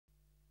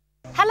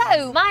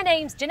Hello, my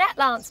name's Jeanette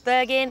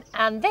Landsbergin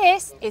and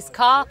this is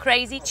Car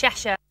Crazy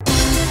Cheshire.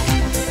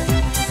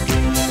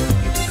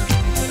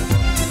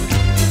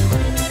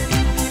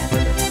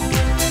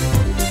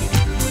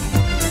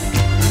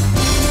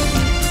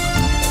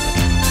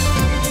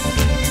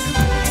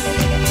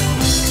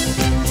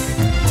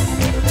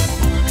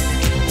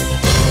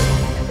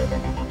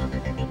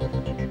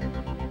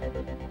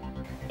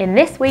 In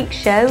this week's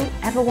show,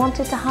 ever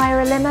wanted to hire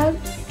a limo?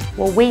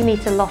 Well, we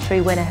meet a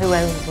lottery winner who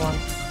owns one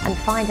and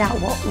find out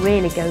what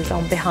really goes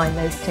on behind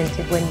those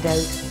tinted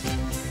windows.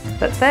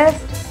 But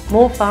first,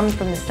 more fun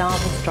from the Stars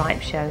and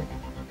Stripes show.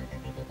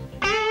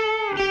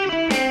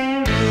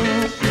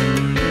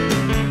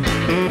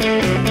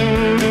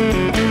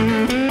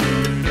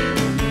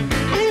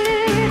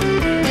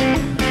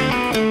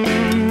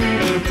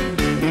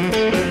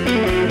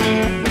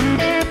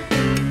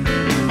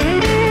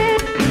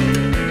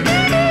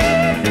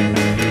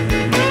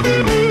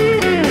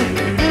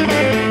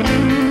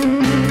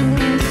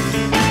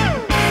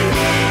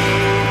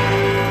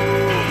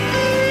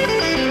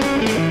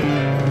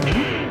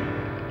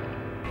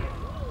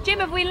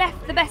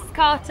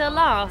 Till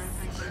last?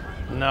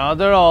 No,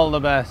 they're all the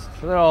best.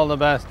 They're all the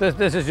best.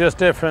 This is just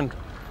different.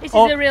 This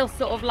is a real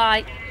sort of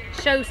like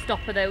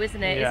showstopper though,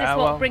 isn't it? Yeah, is this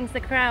what brings the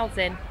crowds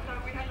in?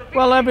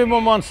 Well,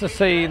 everyone wants to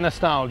see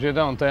nostalgia,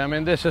 don't they? I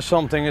mean, this is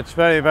something, it's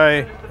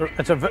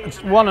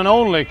it's one and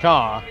only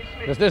car,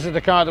 because this is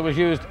the car that was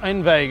used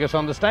in Vegas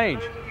on the stage.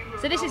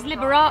 So this is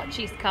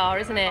Liberace's car,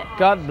 isn't it?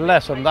 God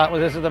bless him,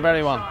 this is the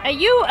very one. Are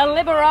you a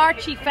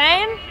Liberace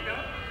fan?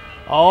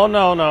 Oh,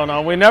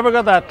 no. We never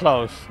got that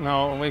close.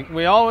 No,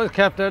 we always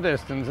kept our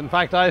distance. In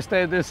fact, I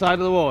stayed this side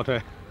of the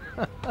water.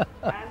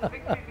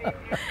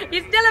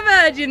 You're still a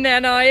virgin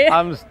then, are you?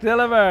 I'm still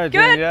a virgin,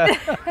 Good. Yeah.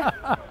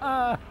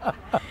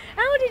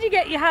 How did you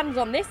get your hands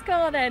on this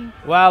car then?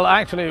 Well,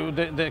 actually,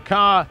 the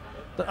car,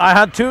 I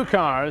had two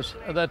cars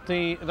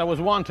that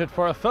was wanted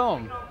for a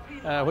film,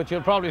 which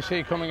you'll probably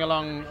see coming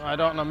along, I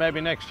don't know,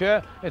 maybe next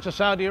year. It's a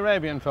Saudi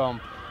Arabian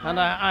film. And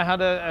I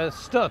had a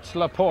Stutz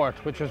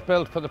Laporte, which was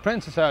built for the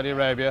Prince of Saudi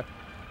Arabia,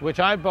 which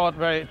I bought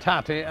very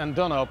tatty and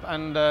done up,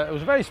 and it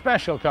was a very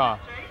special car.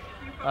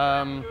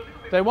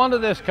 They wanted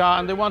this car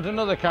and they wanted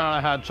another car I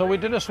had, so we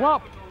did a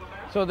swap.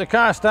 So the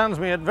car stands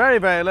me at very,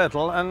 very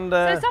little. And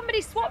so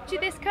somebody swapped you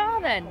this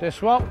car then? They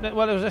swapped it,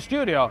 well, it was a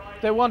studio.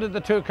 They wanted the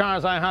two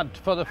cars I had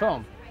for the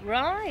film.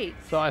 Right.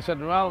 So I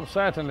said, well,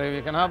 certainly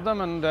you can have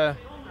them, and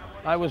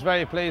I was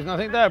very pleased, and I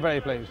think they're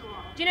very pleased.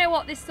 Do you know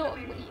what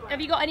have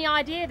you got any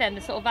idea then,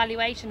 the sort of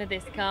valuation of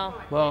this car?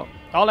 Well,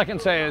 all I can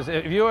say is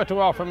if you were to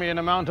offer me an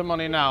amount of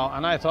money now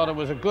and I thought it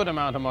was a good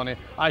amount of money,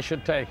 I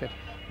should take it.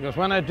 Because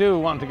when I do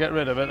want to get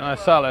rid of it and I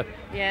sell it,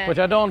 which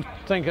I don't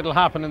think it'll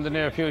happen in the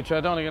near future, I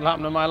don't think it'll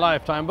happen in my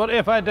lifetime, but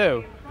if I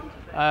do,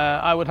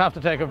 I would have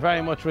to take a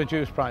very much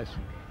reduced price.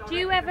 Do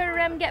you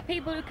ever get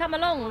people who come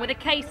along with a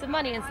case of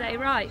money and say,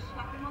 right,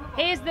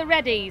 here's the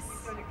readies?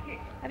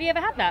 Have you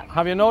ever had that?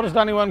 Have you noticed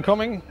anyone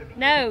coming?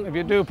 No. If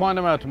you do, point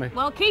them out to me.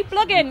 Well, keep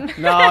plugging.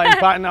 No,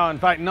 in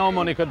fact, no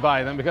money could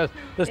buy them because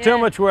there's too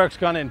much work's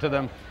gone into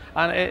them,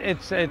 and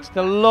it's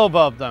the love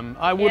of them.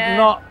 I would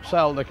not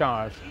sell the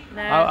cars.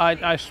 No.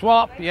 I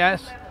swap,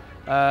 yes,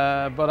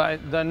 but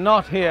they're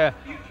not here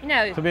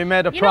to be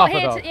made a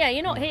profit of.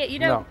 You're not here.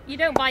 You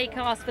don't buy your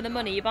cars for the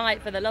money. You buy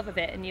it for the love of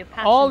it and your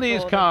passion. All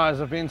these cars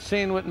have been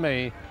seen with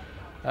me.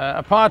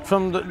 Apart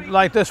from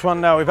like this one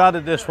now, we've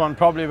added this one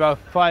probably about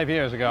 5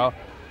 years ago.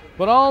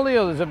 But all the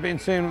others have been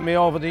seen with me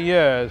over the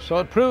years, so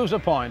it proves a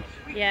point.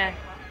 Yeah.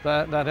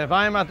 That if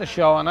I'm at the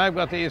show and I've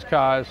got these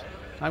cars,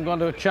 I'm going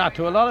to chat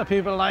to a lot of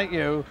people like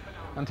you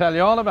and tell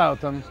you all about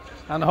them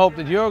and hope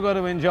that you're going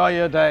to enjoy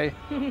your day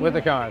with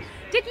the cars.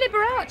 Did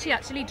Liberace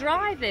actually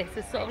drive this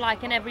as sort of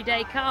like an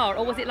everyday car,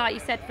 or was it like you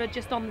said, for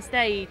just on the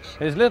stage?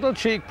 His little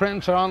cheek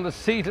prints are on the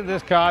seat of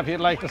this car if you'd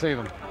like to see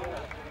them.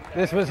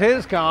 This was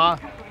his car,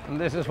 and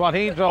this is what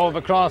he drove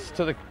across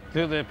to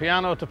the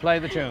piano to play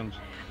the tunes.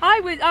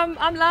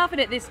 I'm laughing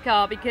at this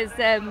car because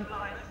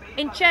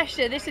in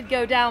Cheshire this would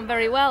go down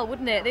very well,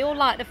 wouldn't it? They all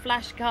like the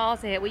flash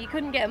cars here. Well, you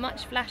couldn't get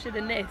much flasher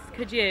than this,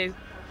 could you?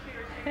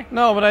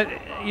 No, but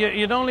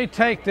you'd only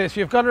take this.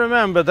 You've got to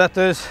remember that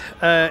there's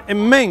a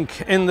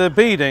mink in the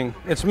beading.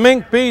 It's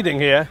mink beading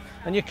here,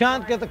 and you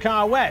can't get the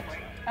car wet.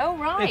 Oh,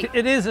 right.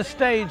 It is a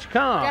stage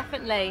car.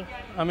 Definitely.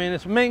 I mean,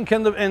 it's mink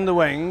in the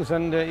wings,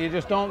 and you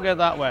just don't get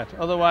that wet.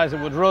 Otherwise, it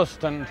would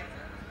rust, and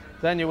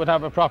then you would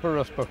have a proper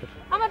rust bucket.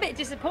 I'm a bit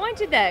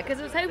disappointed there because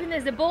I was hoping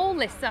there's a ball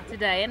this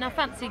Saturday and I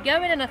fancied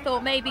going, and I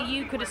thought maybe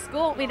you could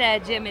escort me there,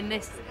 Jim, in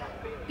this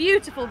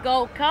beautiful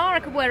gold car. I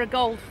could wear a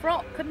gold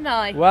frock, couldn't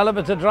I? Well, if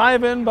it's a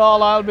drive-in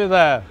ball, I'll be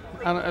there,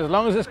 and as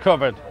long as it's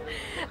covered.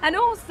 And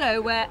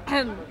also,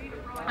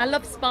 I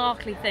love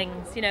sparkly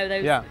things, you know,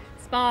 those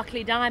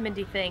sparkly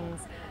diamondy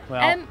things.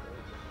 Well,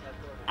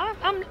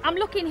 I'm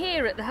looking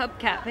here at the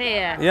hubcap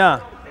here.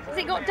 Yeah. Has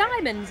it got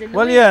diamonds in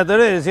the yeah, there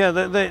is. Yeah,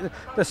 they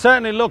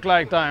certainly look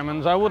like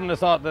diamonds. I wouldn't have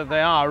thought that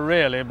they are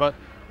really, but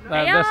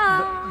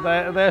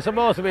They're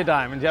supposed to be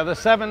diamonds. Yeah, there's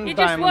 7 You're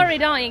diamonds. just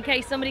worried, aren't you, in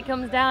case somebody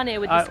comes down here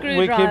with the screwdriver?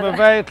 We keep a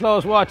very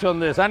close watch on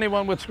this.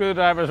 Anyone with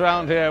screwdrivers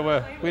around here,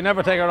 we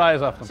never take our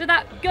eyes off them. So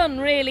that gun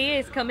really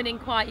is coming in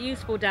quite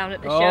useful down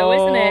at the show,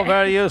 isn't it? Oh,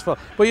 very useful.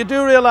 But you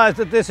do realise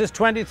that this is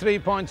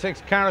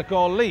 23.6 karat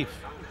gold leaf.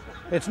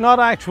 It's not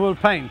actual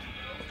paint.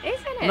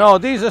 Isn't it? No,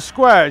 these are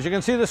squares. You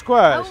can see the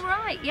squares. Oh,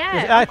 right,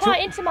 yeah. I'm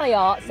quite into my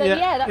art, so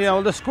yeah, that's... Yeah,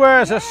 well, the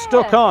squares are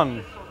stuck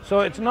on, so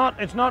it's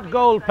not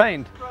gold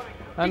paint.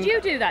 And did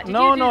you do that?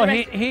 No,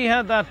 he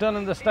had that done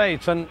in the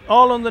States, and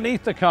all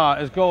underneath the car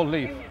is gold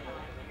leaf.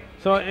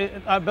 So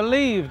I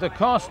believe the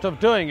cost of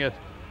doing it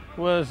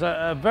was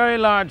a very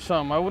large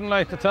sum. I wouldn't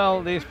like to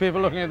tell these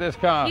people looking at this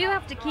car. You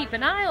have to keep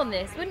an eye on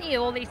this, wouldn't you?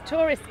 All these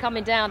tourists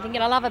coming down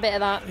thinking, I'll have a bit of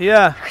that.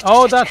 Yeah.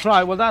 Oh, that's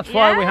right. Well, that's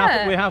why we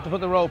have to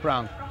put the rope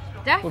round.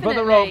 Definitely. We put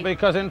the rope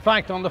because, in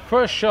fact, on the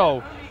first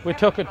show we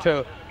took it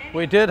to,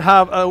 we did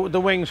have the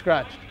wing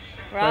scratched.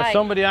 Right. Where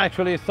somebody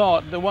actually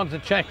thought they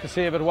wanted to check to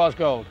see if it was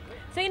gold.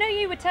 So you know,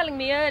 you were telling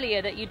me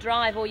earlier that you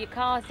drive all your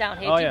cars down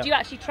here. Oh, Did you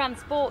actually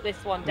transport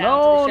this one down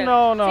to the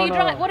show? No. So you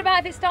drive. What about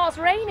if it starts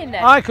raining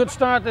then? I could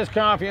start this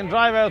car for you and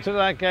drive out to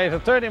that gate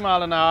at 30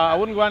 mile an hour. I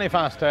wouldn't go any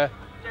faster,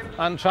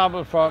 and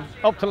travel from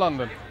up to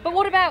London. But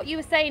what about, you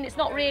were saying it's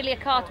not really a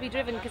car to be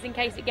driven because in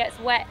case it gets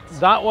wet?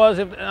 That was,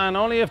 and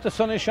only if the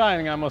sun is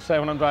shining, I must say,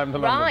 when I'm driving to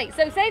London. Right.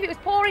 So say if it was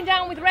pouring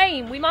down with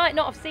rain, we might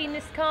not have seen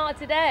this car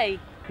today.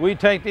 We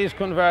take these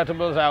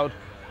convertibles out.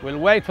 We'll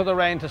wait for the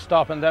rain to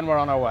stop and then we're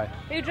on our way.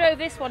 Who drove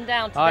this one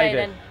down today I did.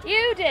 then?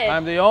 You did?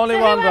 I'm the only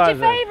one driving.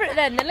 So who had your favourite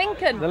then, the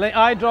Lincoln?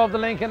 I drove the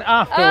Lincoln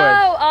afterwards.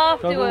 Oh,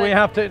 afterwards. So we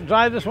have to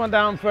drive this one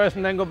down first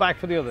and then go back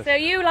for the others. So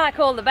you like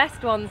all the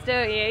best ones,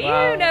 don't you?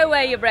 Well, you know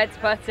where your bread's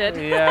buttered.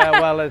 Yeah,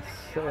 well,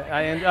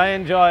 I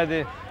enjoy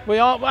the...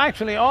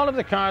 Actually, all of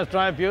the cars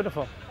drive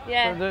beautiful.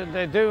 Yeah. So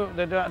they do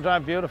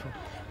drive beautiful.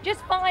 Just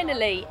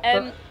finally...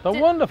 the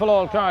wonderful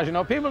old cars, you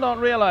know, people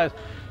don't realise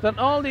that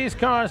all these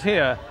cars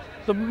here,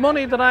 the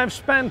money that I've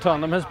spent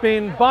on them has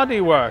been body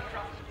work.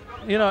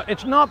 You know,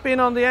 it's not been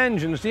on the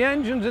engines. The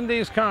engines in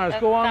these cars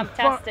go on...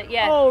 Fantastic,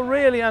 yeah. Oh,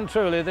 really and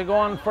truly, they go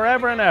on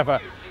forever and ever.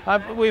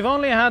 We've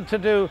only had to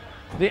do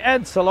the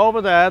Edsel over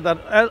there,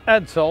 that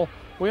Edsel,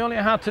 we only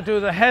had to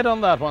do the head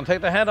on that one, take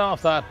the head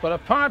off that. But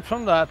apart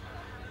from that,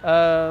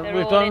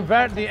 we've done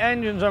the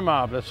engines are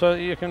marvellous. So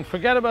you can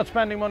forget about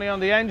spending money on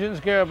the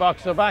engines,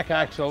 gearbox, the back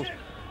axles.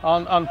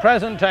 On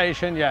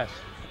presentation, yes.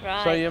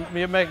 Right. So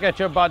you get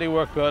your body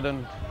work good.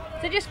 And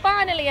so just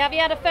finally, have you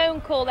had a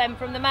phone call then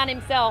from the man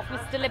himself,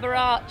 Mr.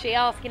 Liberace,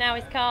 asking how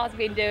his car's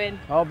been doing?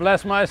 Oh,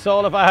 bless my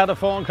soul, if I had a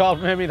phone call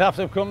from him, he'd have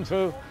to have come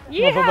through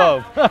up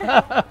above.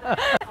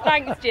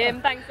 Thanks,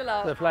 Jim. Thanks a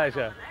lot. It's a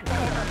pleasure.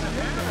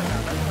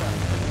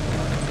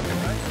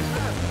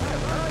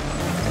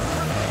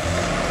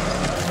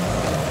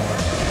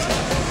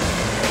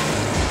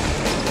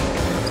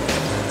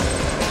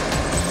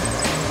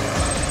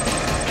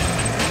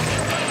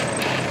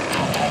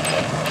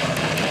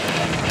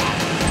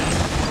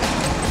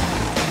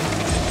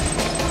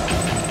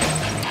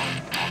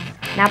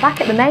 Now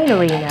back at the main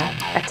arena,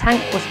 a tank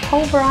was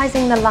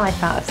pulverising the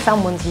life out of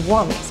someone's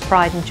once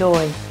pride and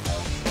joy.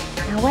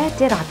 Now where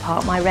did I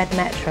park my red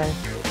Metro?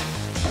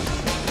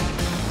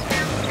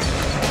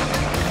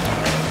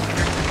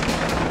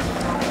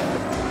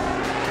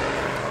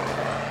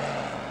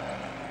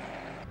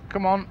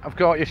 Come on, I've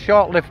got you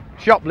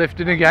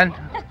shoplifting again.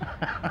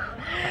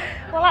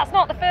 Well, that's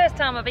not the first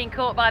time I've been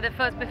caught by the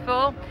fuzz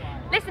before.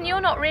 Listen,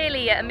 you're not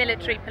really a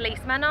military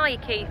policeman, are you,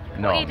 Keith?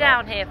 No, what are you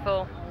down here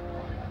for?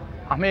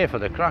 I'm here for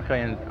the crack.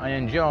 I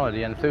enjoy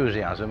the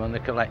enthusiasm and the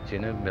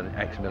collecting of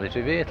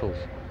ex-military vehicles.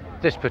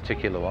 This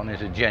particular one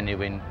is a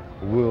genuine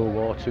World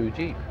War II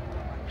Jeep.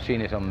 I've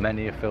seen it on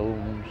many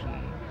films.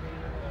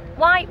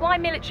 Why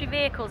military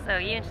vehicles though? Are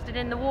you interested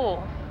in the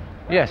war?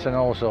 Yes, and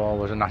also I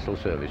was a national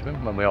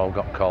serviceman when we all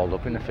got called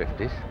up in the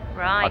 50s.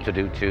 Right. I had to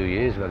do 2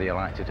 years whether you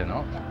liked it or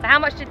not. So how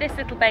much did this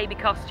little baby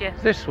cost you?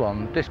 This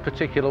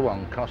particular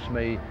one cost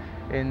me,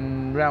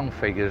 in round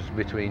figures,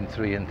 between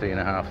 £3,000 and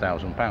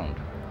 £3,500.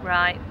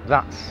 Right.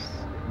 That's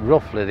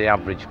roughly the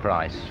average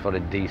price for a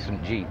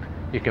decent Jeep.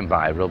 You can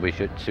buy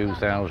rubbish at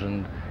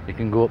 £2,000, you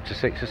can go up to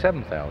 £6,000 or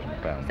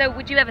 £7,000. So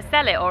would you ever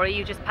sell it, or are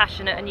you just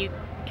passionate and you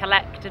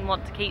collect and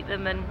want to keep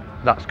them? And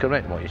that's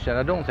correct what you said.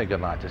 I don't think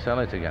I'd like to sell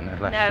it again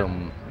unless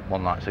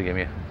someone likes to give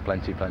me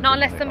plenty. Not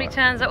unless somebody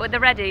turns up with the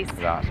readies.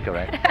 That's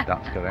correct,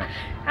 that's correct.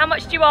 How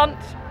much do you want?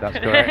 That's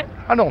correct.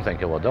 I don't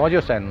think I would though,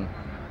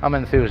 I'm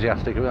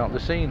enthusiastic about the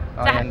scene.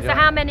 So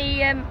how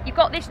many, you've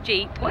got this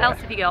Jeep, what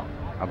else have you got?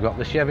 I've got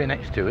the Chevy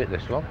next to it,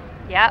 this one.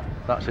 Yep.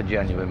 That's a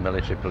genuine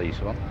military police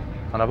one.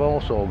 And I've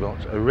also got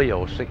a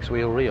Rio,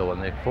 6-wheel Rio,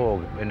 and the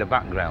fog in the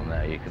background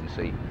there you can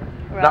see.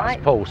 Right.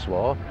 That's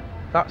post-war.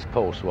 That's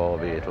post-war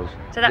vehicles.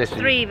 So that's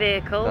three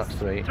vehicles? That's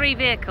three. 3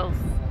 vehicles?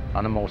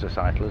 And a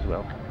motorcycle as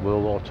well.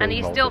 World War II. And are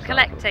you still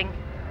collecting?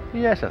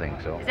 Yes, I think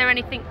so. Is there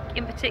anything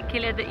in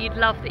particular that you'd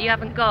love that you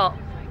haven't got?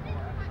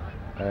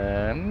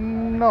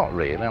 Not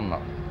really, I'm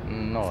not.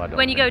 No, I don't.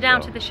 When you go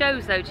down to the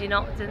shows though, do you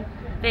not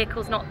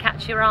vehicles not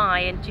catch your eye,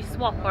 and do you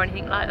swap or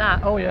anything like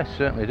that? Oh yes,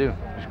 certainly do.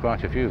 There's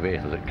quite a few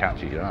vehicles that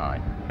catches your eye.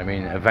 I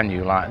mean, a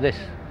venue like this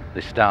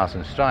Stars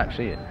and Stripes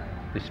here,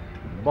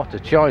 what a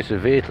choice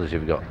of vehicles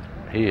you've got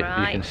here.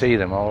 Right. You can see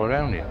them all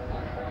around you.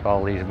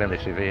 All these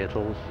military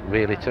vehicles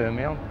really turn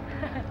me on.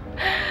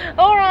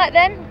 All right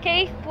then,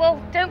 Keith.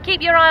 Well, don't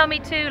keep your eye on me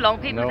too long.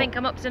 People No. think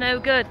I'm up to no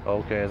good.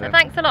 Okay So then.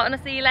 thanks a lot, and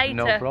I'll see you later.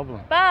 No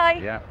problem.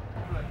 Bye. Yeah.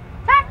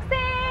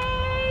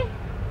 Taxi!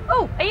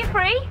 Oh, are you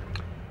free?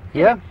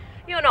 Yeah?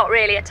 You're not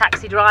really a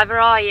taxi driver,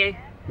 are you?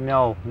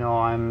 No,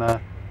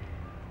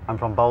 I'm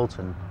from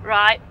Bolton.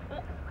 Right.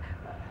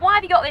 Why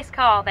have you got this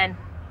car then?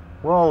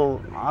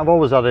 Well, I've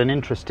always had an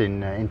interest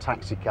in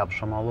taxi cabs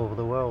from all over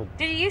the world.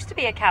 Did you used to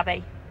be a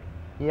cabbie?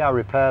 Yeah, I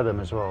repair them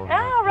as well.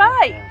 Oh,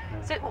 right.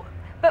 Yeah. So,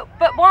 but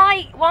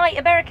why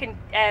American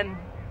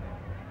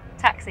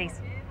taxis?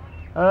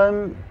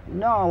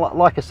 No,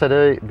 like I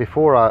said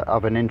before, I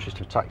have an interest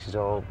of taxis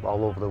all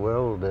over the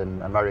world,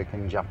 and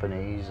American,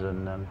 Japanese,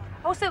 and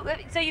Oh,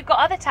 so you've got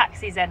other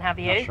taxis then, have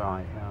you? that's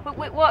right.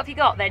 Yeah. What have you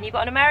got then? You've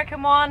got an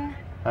American one,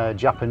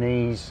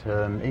 Japanese,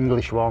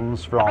 English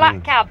ones from a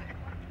black cab.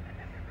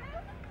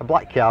 A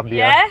black cab,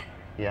 Yeah?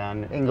 yeah,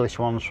 and English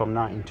ones from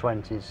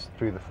 1920s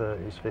through the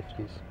 30s,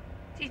 50s.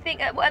 Do you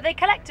think are they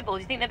collectible?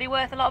 Do you think they'll be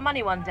worth a lot of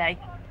money one day?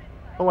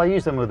 Well, I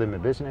use them within my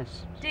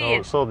business. Do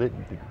you? So that,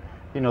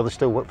 they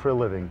still work for a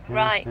living. Yeah,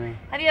 Right. yeah.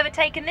 Have you ever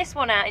taken this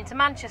one out into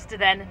Manchester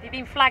then? Have you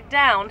been flagged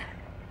down?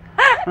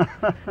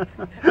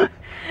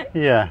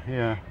 Yeah.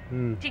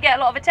 Do you get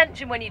a lot of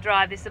attention when you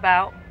drive this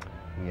about?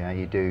 Yeah,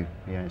 you do.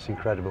 Yeah, it's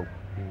incredible.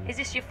 Is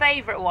this your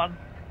favourite one?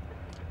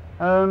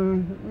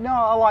 No,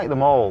 I like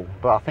them all,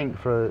 but I think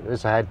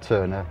as a head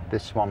turner,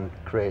 this one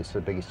creates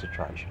the biggest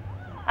attraction.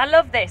 I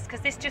love this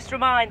because this just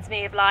reminds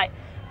me of like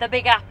the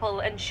Big Apple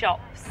and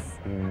shops.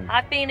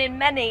 I've been in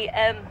many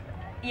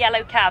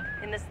yellow cab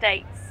in the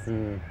States,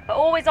 but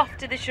always off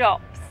to the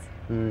shops.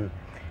 So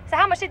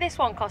how much did this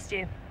one cost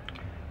you?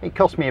 It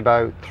cost me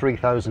about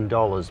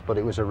 $3,000, but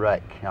it was a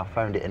wreck. I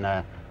found it in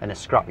a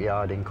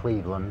scrapyard in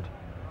Cleveland,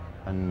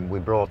 and we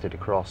brought it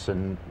across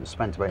and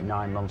spent about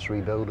 9 months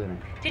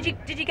rebuilding it.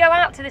 Did you go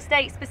out to the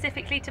States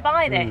specifically to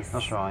buy this?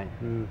 That's right.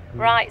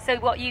 Right. So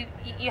what you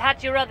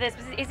had your others?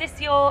 Is this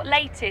your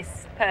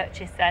latest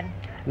purchase then?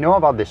 No,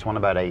 I've had this one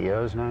about 8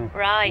 years now.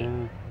 Right.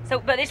 Yeah. So,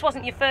 but this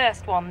wasn't your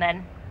first one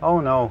then? Oh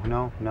no.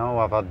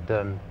 I've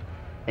had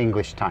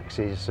English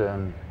taxis.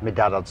 My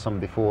dad had some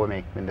before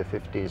me in the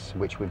 50s,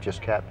 which we've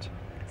just kept.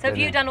 So have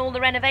you done all the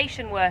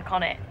renovation work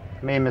on it?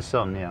 Me and my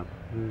son, yeah.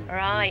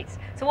 Right.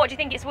 So what do you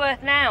think it's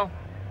worth now?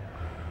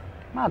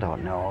 I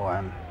don't know.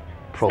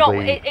 It's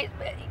Probably.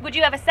 not, would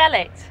you ever sell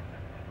it?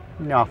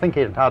 No, I think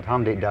I'd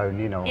hand it down,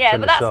 Yeah, to but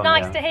my that's son,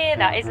 nice yeah. to hear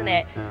that, isn't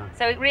it? Yeah.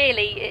 So it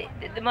really,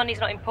 the money's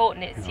not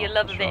important, it's your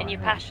love of it and your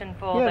passion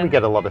for Yeah, them. we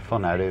get a lot of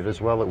fun out of it as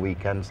well at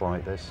weekends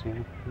like this. Yeah.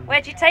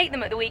 Where do you take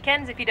them at the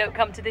weekends if you don't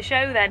come to the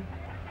show then?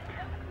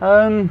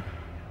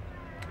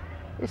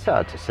 It's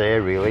hard to say,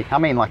 really. I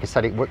mean, like I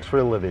said, it works for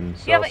a living.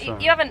 So,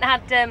 You haven't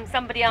had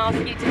somebody ask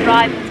you to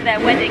drive them to their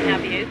wedding,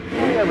 have you?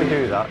 Yeah, we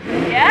do that.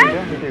 Yeah?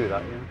 Yeah, we do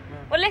that, yeah.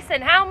 Well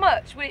listen, how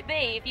much would it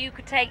be if you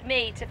could take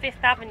me to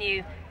 5th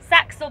Avenue,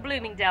 Saks or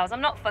Bloomingdale's? I'm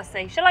not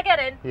fussy. Shall I get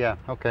in? Yeah,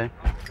 okay.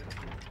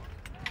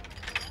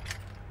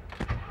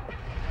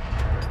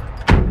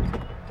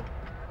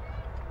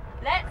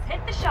 Let's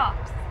hit the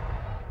shops.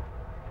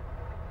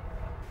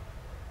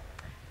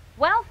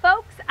 Well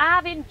folks,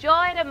 I've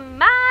enjoyed a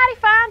mighty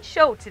fine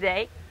show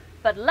today,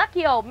 but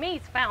lucky old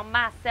me's found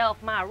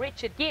myself my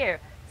Richard Gere,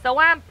 so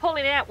I'm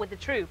pulling out with the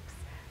troops.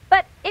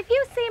 But if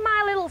you see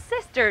my little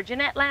sister,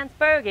 Jeanette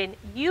Landsbergen,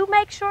 you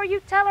make sure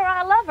you tell her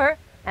I love her,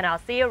 and I'll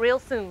see you real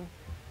soon.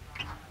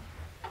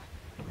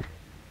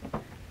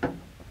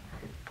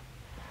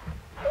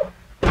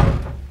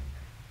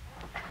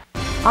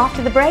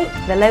 After the break,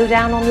 the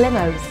lowdown on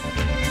limos.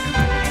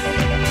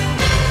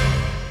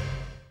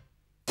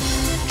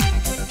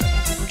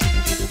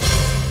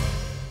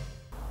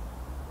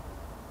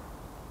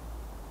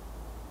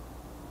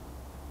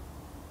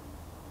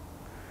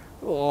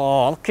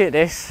 Oh, look at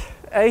this,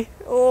 hey?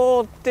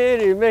 Oh,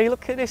 dearie me,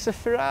 look at this, a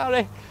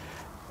Ferrari.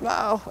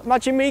 Now,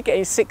 imagine me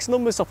getting 6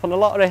 numbers up on the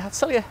lottery. I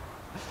tell you,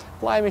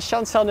 blimey,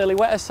 Chantal nearly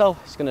wet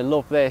herself. She's going to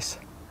love this.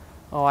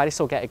 Oh, this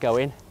will get her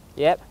going.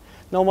 Yep,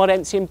 no more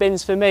emptying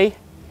bins for me.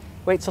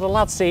 Wait till the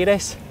lads see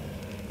this.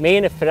 Me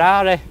in a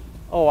Ferrari.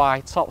 Oh,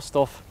 aye, top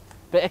stuff.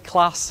 Bit of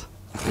class.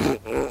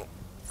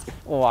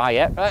 Oh, aye,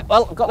 yeah. Right,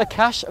 well, I've got the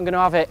cash, I'm going to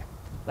have it.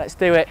 Let's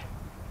do it.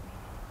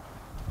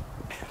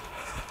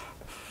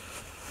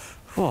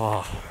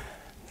 Oh,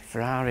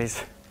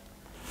 Ferraris.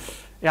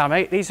 Yeah,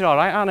 mate, these are all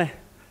right, aren't they?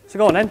 So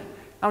go on then.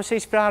 How much do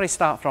these Ferraris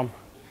start from?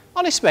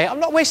 Honest, mate, I'm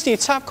not wasting your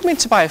time. Come in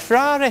to buy a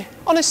Ferrari.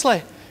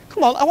 Honestly.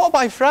 Come on, I want to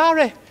buy a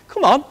Ferrari.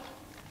 Come on.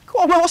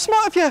 Come on, mate, what's the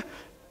matter with you?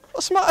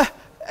 What's the matter?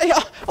 Hey,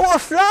 I want a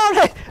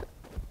Ferrari.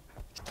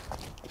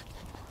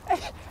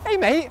 Hey,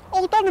 mate,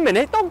 hold on a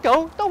minute. Don't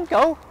go, don't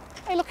go.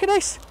 Hey, look at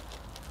this.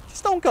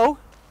 Just don't go.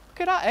 Look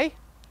at that, eh?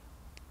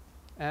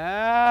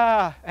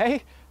 Ah,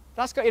 hey,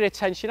 that's got your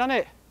attention on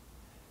it.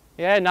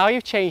 Yeah, now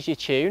you've changed your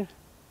tune.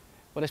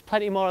 Well, there's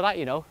plenty more of that,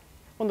 you know.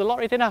 Won the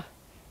lottery, didn't I?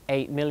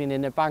 8 million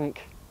in the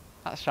bank.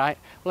 That's right.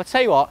 Well, I'll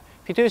tell you what,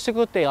 if you do us a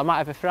good deal, I might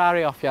have a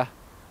Ferrari off you.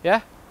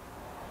 Yeah?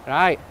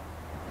 Right.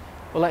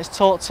 Well, let's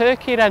talk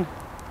turkey then.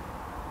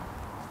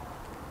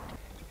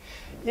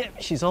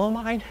 Yep, she's all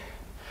mine.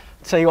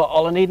 Tell you what,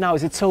 all I need now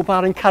is a tow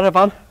bar and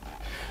caravan.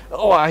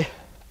 Oh, aye.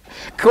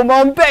 Come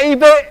on,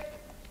 baby!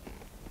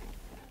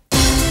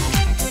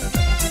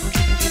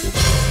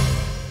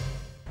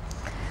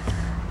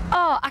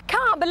 Oh, I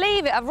can't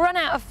believe it. I've run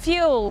out of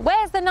fuel.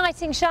 Where's the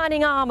knight in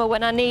shining armour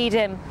when I need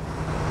him?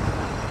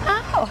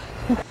 Ow!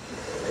 Do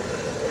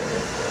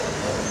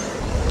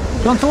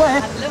you want to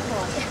wear? I'd love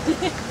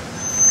one.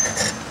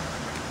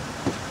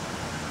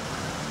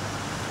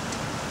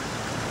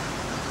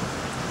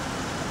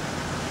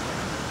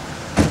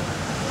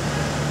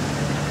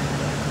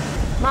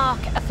 Mark,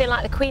 I feel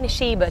like the Queen of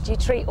Sheba. Do you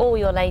treat all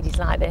your ladies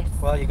like this?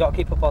 Well, you've got to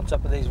keep up on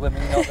top of these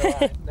women, you know they're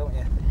like, don't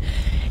you?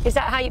 Is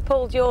that how you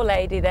pulled your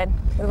lady then?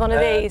 With one of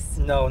these?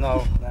 No,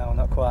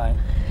 not quite.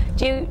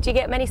 Do you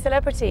get many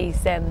celebrities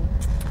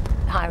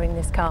hiring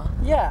this car?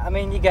 Yeah, I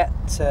mean, you get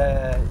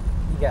a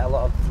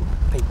lot of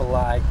people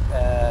like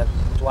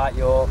Dwight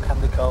York,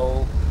 Andy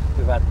Cole.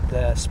 We've had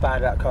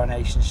Spider at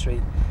Coronation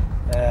Street.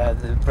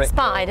 The Brick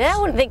Spider? Girls. I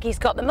wouldn't think he's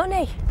got the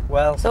money.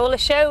 Well, It's all a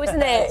show,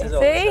 isn't it? It's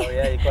all a See? show,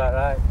 yeah, you're quite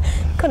right.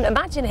 Couldn't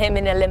imagine him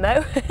in a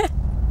limo.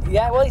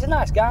 Yeah, well, he's a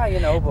nice guy, you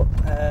know, but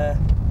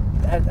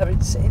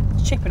it's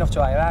cheap enough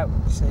to hire out,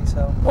 you see,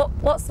 so.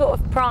 What sort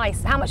of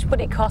price? How much would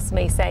it cost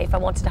me, say, if I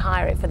wanted to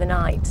hire it for the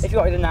night? If you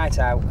wanted a night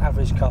out,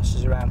 average cost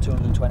is around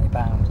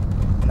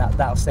 £220, and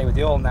that'll stay with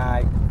you all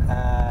night.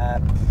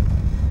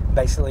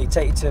 Basically,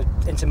 take you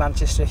into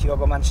Manchester if you want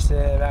to go to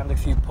Manchester, around a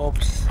few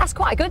pubs. That's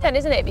quite good then,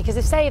 isn't it? Because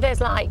if, say,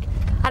 there's like,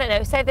 I don't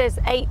know, say there's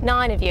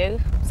 9 of you,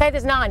 say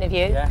there's 9 of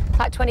you, Yeah.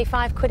 like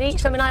 25 quid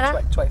each, something like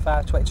that?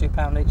 25,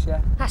 £22 each,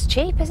 yeah. That's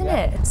cheap, isn't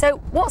Yeah. it? So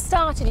what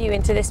started you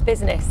into this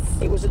business?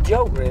 It was a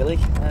joke, really.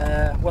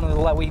 One of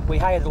the we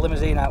hired a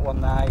limousine out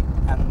one night,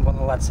 and one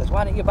of the lads says,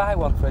 "Why don't you buy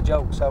one for a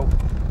joke?" So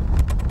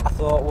I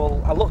thought,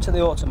 well, I looked at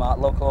the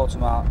local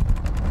Automart,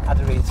 had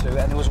a read through it,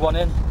 and there was one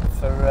in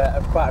for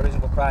quite a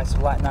reasonable price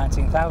of like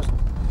 19,000.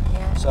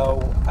 Yeah.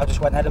 So I just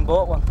went ahead and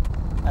bought one,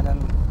 and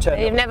then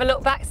turned. You've never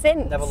looked back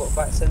since? Never looked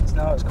back since.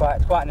 No, it's quite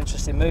an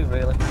interesting move,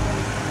 really.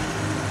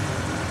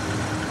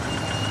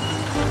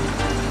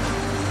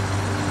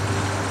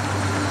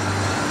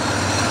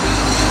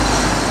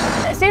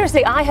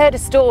 Seriously, I heard a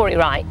story,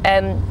 right?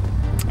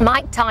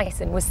 Mike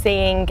Tyson was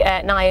seeing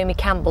Naomi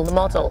Campbell, the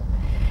model,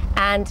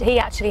 and he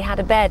actually had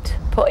a bed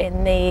put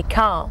in the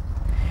car.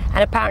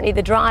 And apparently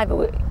the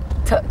driver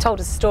told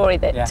us a story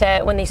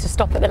that when they used to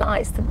stop at the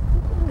lights,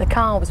 the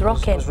car was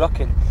rocking. It was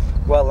rocking.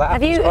 Well, that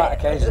happens quite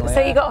occasionally. So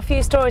yeah. you got a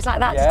few stories like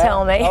that to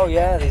tell me? Oh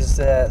yeah, there's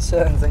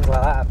certain things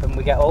like that happen.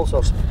 We get all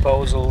sorts of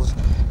proposals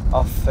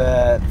off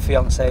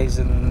fiancés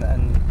and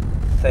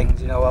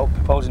things, you know,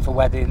 proposing for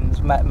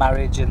weddings,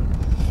 marriage and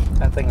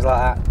things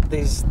like that.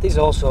 There's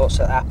all sorts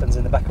that happens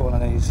in the back of one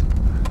of these.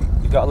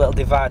 You've got a little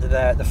divider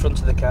there at the front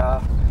of the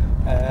car.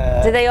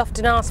 Do they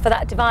often ask for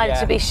that divider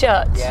to be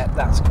shut? Yeah,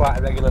 that's quite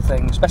a regular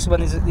thing, especially when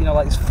there's, you know,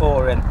 like there's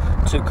 4 in,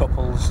 2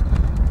 couples.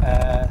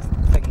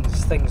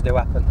 Things do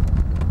happen.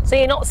 So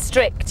you're not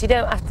strict. You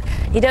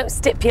don't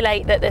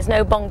stipulate that there's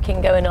no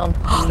bonking going on.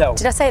 No.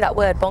 Did I say that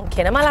word,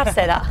 bonking? Am I allowed to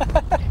say that?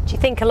 Do you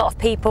think a lot of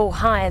people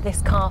hire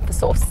this car for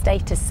sort of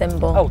status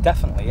symbol? Oh,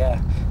 definitely,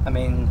 yeah. I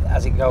mean,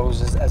 as it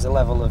goes, as a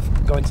level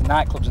of going to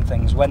nightclubs and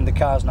things, when the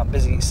car's not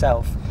busy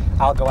itself,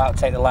 I'll go out and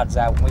take the lads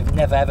out. We've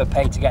never ever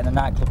paid to get in a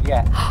nightclub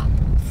yet.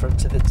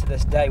 To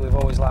this day, we've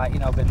always, like, you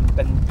know,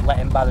 been let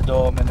in by the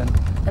doorman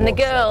and the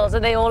girls, are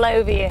they all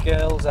over you?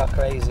 Girls are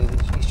crazy.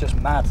 It's just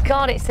mad.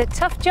 God, it's a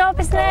tough job,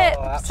 isn't it?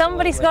 Absolutely.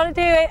 Somebody's got to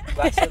do it.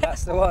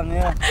 That's the one,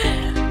 yeah.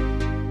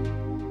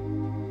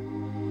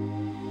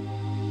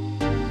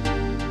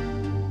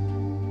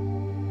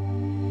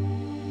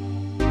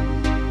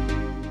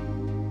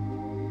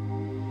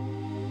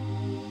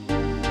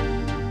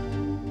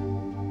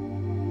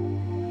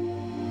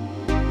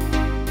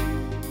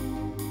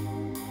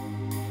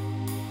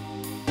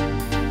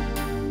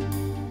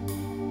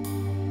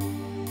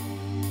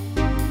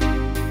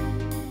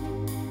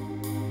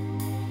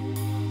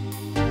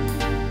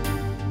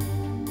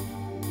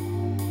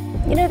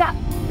 You know that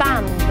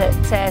band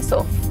that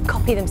sort of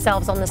copy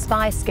themselves on the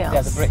Spice Girls?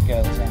 Yeah, the Brick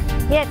Girls,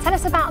 yeah. Yeah, tell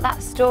us about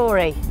that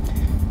story.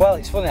 Well,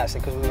 it's funny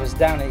actually, because we was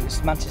down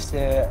at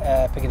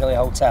Manchester Piccadilly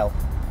Hotel,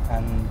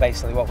 and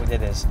basically what we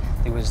did is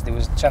there was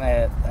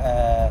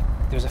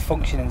a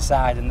function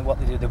inside, and what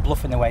they do, they're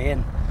bluffing their way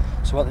in.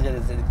 So what they did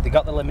is they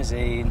got the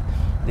limousine,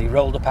 they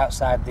rolled up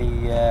outside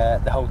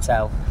the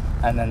hotel,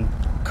 and then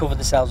covered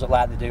themselves up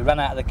like they do, ran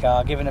out of the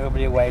car, giving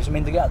everybody waves. I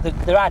mean,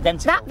 they're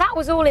identical. That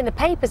was all in the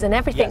papers and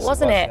everything, Yes,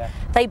 wasn't it? Yeah.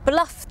 They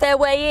bluffed their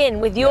way in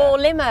with your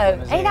limo.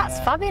 Limousine, Hey, that's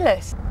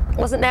fabulous.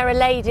 Wasn't there a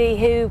lady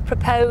who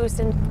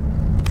proposed and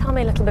Tell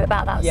me a little bit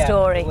about that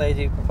story. The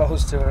lady who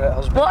proposed to her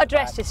husband. What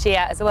address is she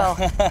at as well?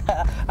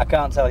 I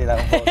can't tell you that,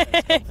 unfortunately.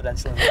 It's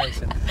confidential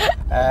information.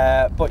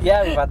 But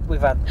yeah,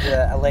 we've had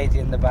a lady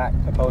in the back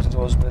proposing to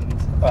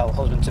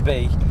husband to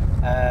be,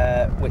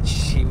 which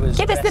she was.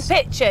 Give us the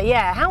picture.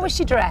 Yeah, how was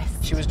she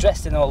dressed? She was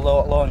dressed in all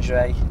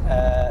lingerie,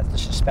 the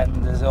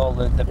suspenders, all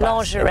the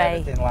lingerie, and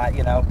everything, like,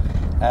 you know,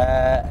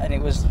 and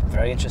it was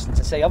very interesting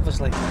to see,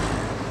 obviously.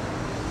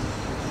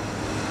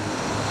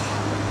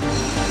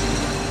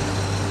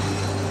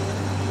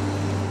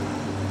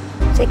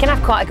 So you can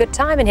have quite a good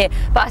time in here,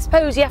 but I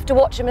suppose you have to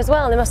watch them as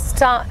well. They must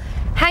start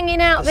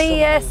hanging out the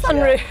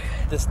sunroof.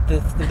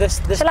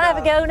 Yeah. Shall I have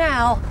a go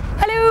now?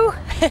 Hello.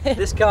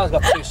 This car's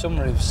got 2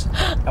 sunroofs,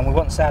 and we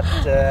once had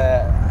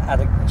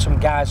some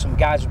guys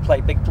who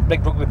play big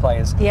rugby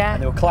players. Yeah.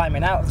 And they were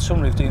climbing out of the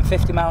sunroof, doing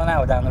 50 mile an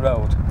hour down the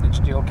road, the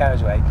dual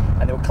carriageway,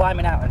 and they were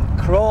climbing out and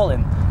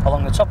crawling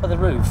along the top of the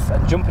roof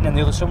and jumping in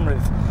the other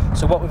sunroof.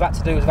 So what we've had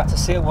to do is we've had to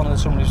seal one of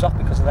the sunroofs off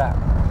because of that.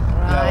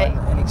 Right. You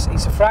know, and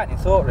it's a frightening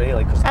thought,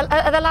 really. Cause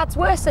Are the lads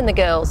worse than the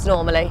girls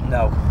normally?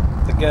 No,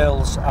 the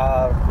girls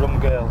are rum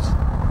girls.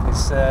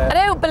 I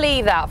don't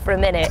believe that for a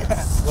minute.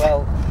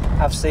 Well,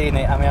 I've seen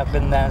it. I mean, I've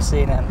been there and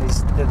seen it, and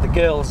the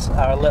girls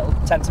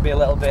tend to be a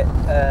little bit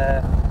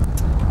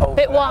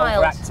bit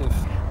wild.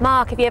 Overactive.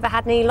 Mark, have you ever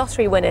had any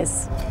lottery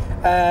winners?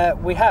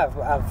 We have.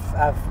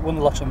 I've won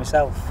the lottery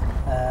myself.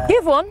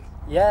 You've won?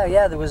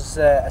 Yeah. There was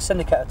a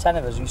syndicate of 10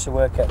 of us who used to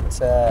work at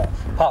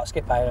Park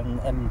Skip Hire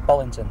in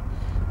Bollington,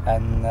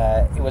 and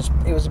it was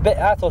a bit.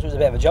 I thought it was a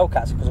bit of a joke,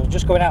 actually, because I was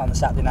just going out on the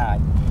Saturday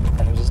night, and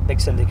there was this big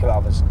syndicate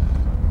of us,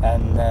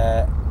 and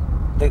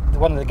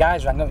one of the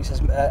guys rang up. He says,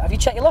 "Have you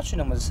checked your lottery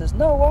numbers?" I says,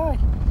 "No, why?"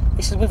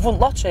 He says, "We've won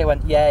lottery." I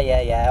went,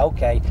 "Yeah,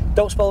 okay.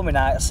 Don't spoil me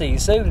night. I'll see you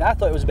soon." I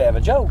thought it was a bit of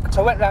a joke,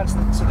 so I went round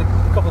to the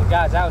couple of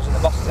guys' house and the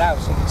boss's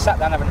house, and we sat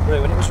down having a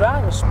brew, and it was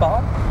right. It was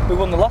spot on. We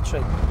won the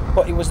lottery,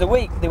 but it was the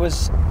week. It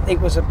was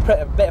a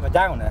bit of a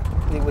downer.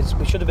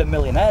 We should have been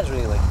millionaires,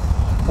 really.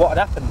 What had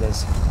happened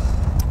is,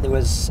 there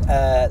was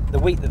the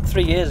week that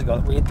 3 years ago,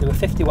 there were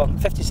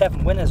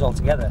 57 winners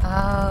altogether.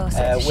 Oh,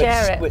 so to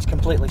share it. Which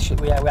completely,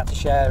 we had to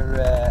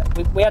share.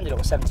 We ended up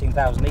with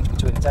 17,000 each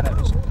between the 10 of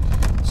us.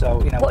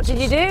 So, you know. What did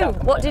you do?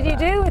 What did you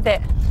do with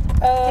it?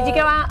 Did you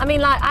go out? I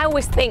mean, like, I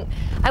always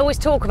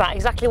talk about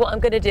exactly what I'm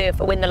going to do if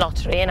I win the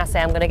lottery, and I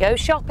say I'm going to go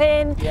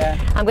shopping. Yeah.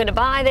 I'm going to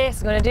buy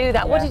this. I'm going to do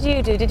that. Yeah. What did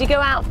you do? Did you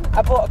go out?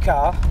 I bought a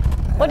car.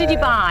 What did you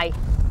buy?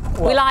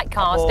 Well, we like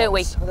cars, don't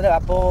we? I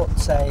bought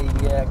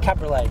a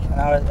cabriolet,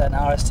 an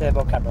RS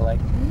Turbo cabriolet.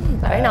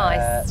 Very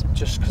nice.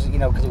 Just because, you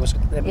know, because it was.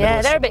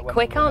 Yeah, they're a bit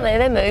quick, aren't they?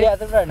 They move. Yeah,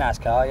 they're a very nice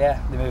car. Yeah,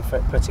 they move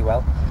pretty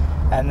well.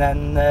 And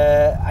then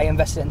I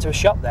invested into a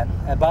shop then,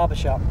 a barber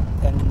shop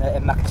in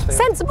Macclesfield.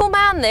 Sensible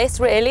man, this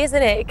really,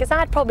 isn't it? Because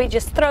I'd probably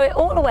just throw it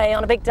all away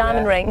on a big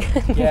diamond ring.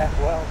 Yeah,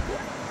 well.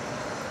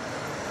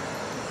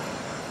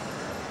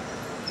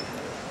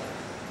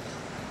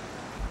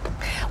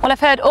 Well, I've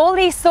heard all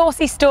these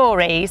saucy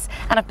stories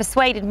and I've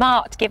persuaded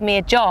Mark to give me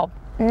a job.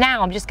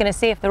 Now I'm just going to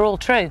see if they're all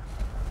true.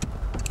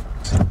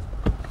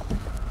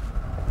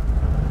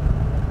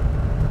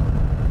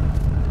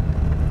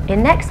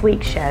 In next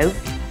week's show,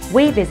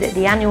 we visit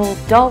the annual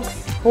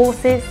dogs,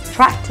 horses,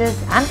 tractors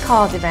and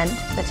cars event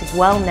that is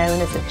well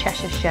known as the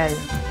Cheshire Show.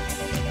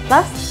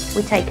 Plus,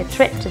 we take a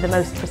trip to the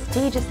most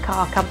prestigious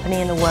car company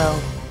in the world,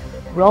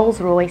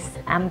 Rolls-Royce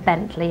and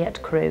Bentley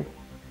at Crewe.